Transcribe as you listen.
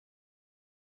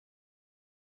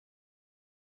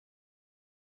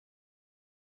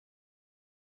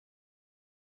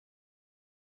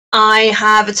I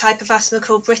have a type of asthma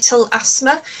called brittle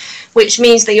asthma, which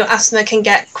means that your asthma can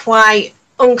get quite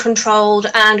uncontrolled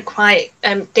and quite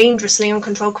dangerously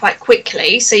uncontrolled quite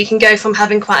quickly. So you can go from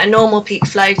having quite a normal peak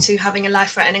flow to having a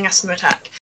life-threatening asthma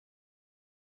attack.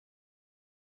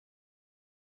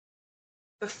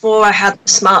 Before I had the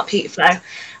smart peak flow,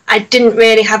 I didn't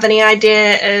really have any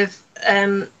idea of,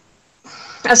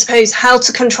 I suppose, how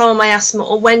to control my asthma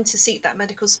or when to seek that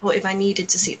medical support if I needed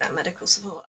to seek that medical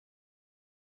support.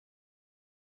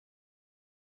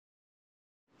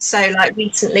 So like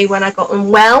recently when I got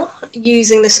unwell,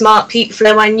 using the smart peak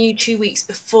flow, I knew 2 weeks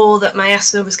before that my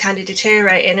asthma was kind of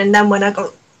deteriorating. And then when I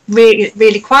got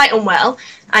really quite unwell,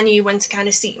 I knew when to kind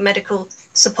of seek medical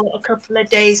support a couple of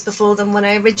days before than when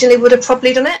I originally would have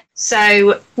probably done it.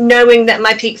 So knowing that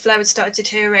my peak flow had started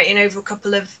deteriorating over a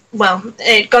couple of, well,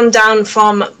 it had gone down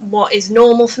from what is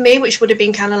normal for me, which would have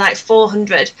been kind of like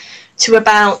 400 to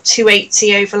about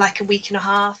 280 over like a week and a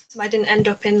half. I didn't end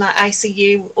up in like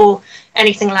ICU or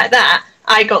anything like that.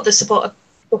 I got the support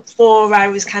before I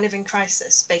was kind of in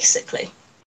crisis, basically.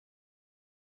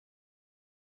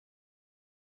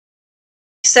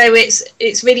 So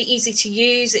it's really easy to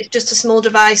use. It's just a small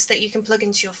device that you can plug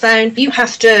into your phone. You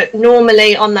have to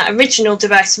normally on that original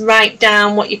device write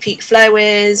down what your peak flow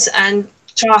is and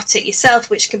chart it yourself,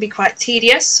 which can be quite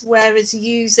tedious. Whereas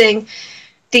using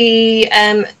the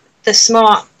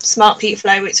smart peak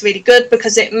flow, it's really good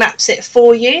because it maps it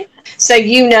for you, so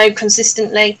you know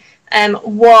consistently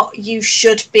what you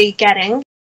should be getting.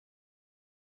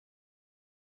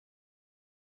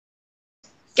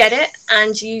 Get it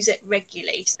and use it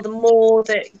regularly. So the more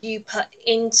that you put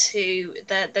into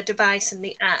the device and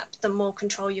the app, the more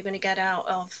control you're going to get out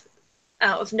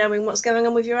of knowing what's going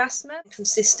on with your asthma.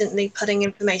 Consistently putting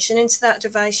information into that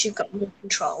device, you've got more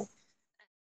control.